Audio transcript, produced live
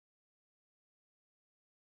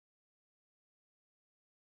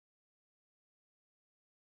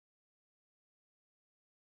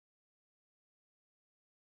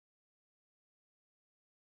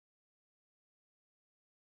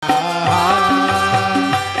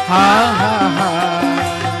ha ha ha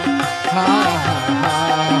ha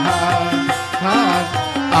ha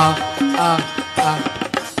ha ha ha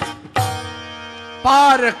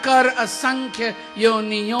पार कर असंख्य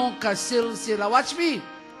योनियों का सिलसिला. Watch me.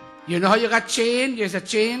 You know how you got chain? There's a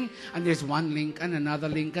chain and there's one link and another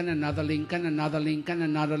link and another link and another link and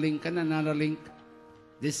another link and another link.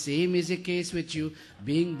 The same is the case with you.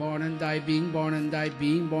 Being born and die, being born and die,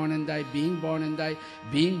 being born and die, being born and die,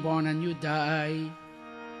 being born and you die.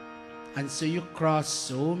 And so you cross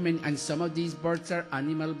so many, and some of these birds are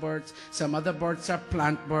animal birds, some other birds are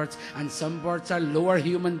plant birds, and some birds are lower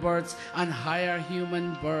human birds and higher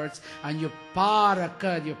human birds. And you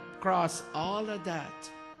parakar, you cross all of that.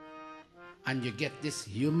 And you get this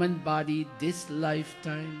human body, this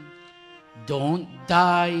lifetime. Don't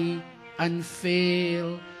die and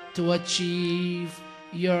fail to achieve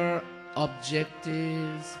your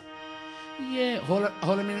objectives. Yeah,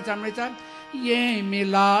 hold a minute, Amrita. ये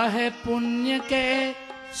मिला है पुण्य के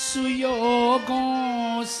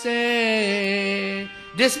सुयोगों से.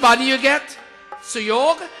 This body you get,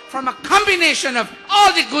 suyog, from a combination of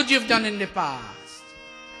all the good you've done in the past.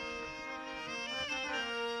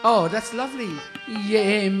 Oh, that's lovely.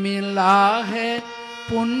 ये मिला है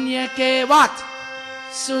पुण्य के what?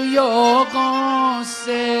 सुयोगों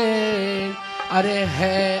से. अरे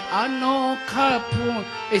है अनोखा फूल.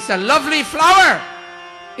 It's a lovely flower.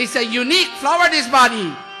 It's a unique flower, this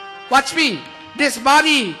body. Watch me. This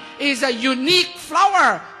body is a unique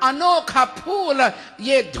flower. Anokha phool.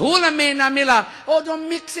 Ye dhul mein na mila. Oh, don't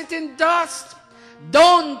mix it in dust.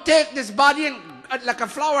 Don't take this body and, like a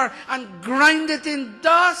flower and grind it in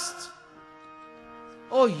dust.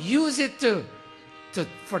 Oh, use it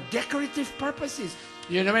for decorative purposes.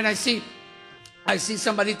 You know, when I see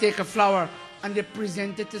somebody take a flower and they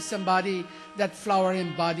present it to somebody, that flower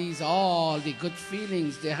embodies all the good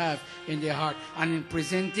feelings they have in their heart. And in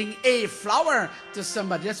presenting a flower to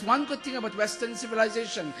somebody, that's one good thing about Western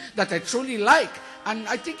civilization that I truly like. And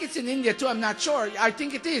I think it's in India too, I'm not sure. I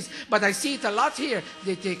think it is, but I see it a lot here.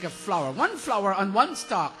 They take a flower, one flower on one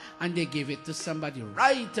stalk, and they give it to somebody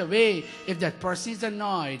right away. If that person is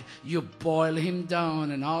annoyed, you boil him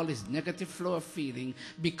down and all his negative flow of feeling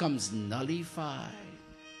becomes nullified.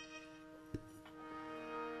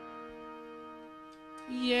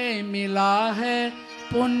 ये मिला है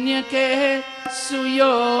पुण्य के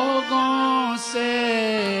सुयोगों से.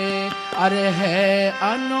 अरे है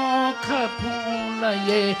अनोखा फूल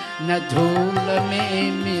ये न धूल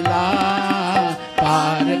में मिला.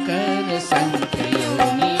 पार कर संख्य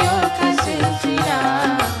योनियों का सिलसिला.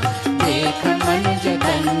 देख मन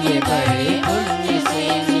जतन ये बड़े पुण्य से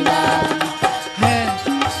मिला है.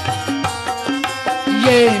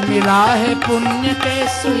 ये मिला है पुण्य के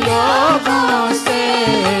सुयोगों से.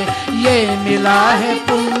 ये मिला है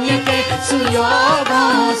पुण्य के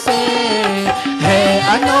सुयोगों से. है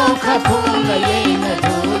अनोखा फूल ये न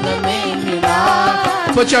धूल में मिला.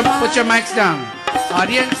 Put your mics down.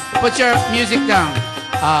 Audience, put your music down.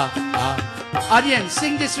 Audience,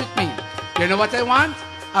 sing this with me. You know what I want?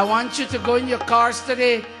 I want you to go in your cars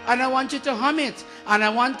today and I want you to hum it. And I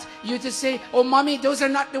want you to say, oh mommy, those are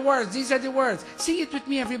not the words, these are the words. Sing it with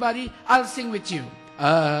me, everybody. I'll sing with you.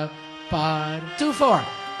 Par 2-4.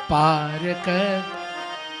 पार कर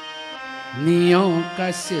नियों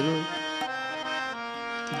का सिल.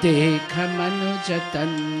 देख मनु जतन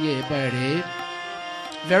ये बड़े.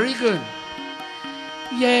 Very good.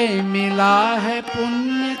 ये मिला है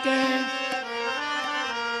पुण्य के.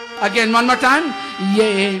 Again, one more time.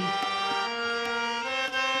 ये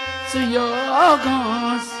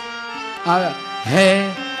सुयोगों है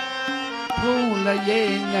फूल ये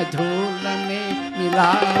न धूल में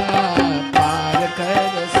मिला. पार कर.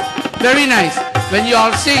 Very nice. When you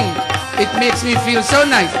all sing, it makes me feel so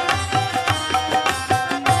nice.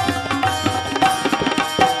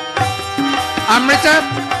 Amrita,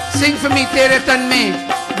 sing for me. तेरे तन में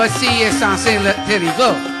बसी ये सांसें तेरी.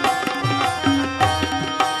 Go.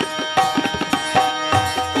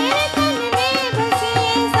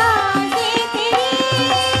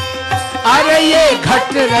 अरे ये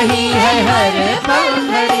घट रही है हर पल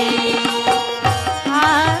घड़ी.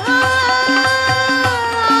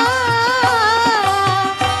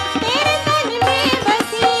 तेरे तन में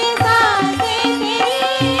बसी सांसें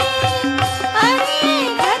तेरी. अरे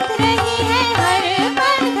घट रही है हर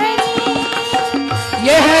पल घड़ी.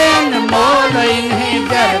 ये है अनमोल इन्हें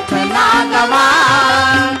व्यर्थ ना गवा.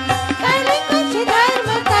 कर कुछ धर्म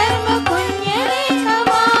कर्म पुण्य में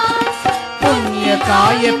समा. पुण्य का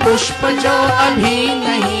ये पुष्प जो अभी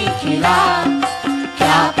नहीं खिला.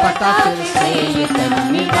 क्या पता फिर से ये तन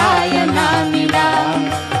मिला या ना मिला.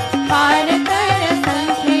 पार कर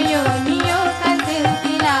संख्य योनियों का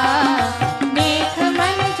सिलसिला.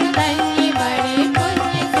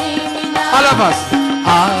 us.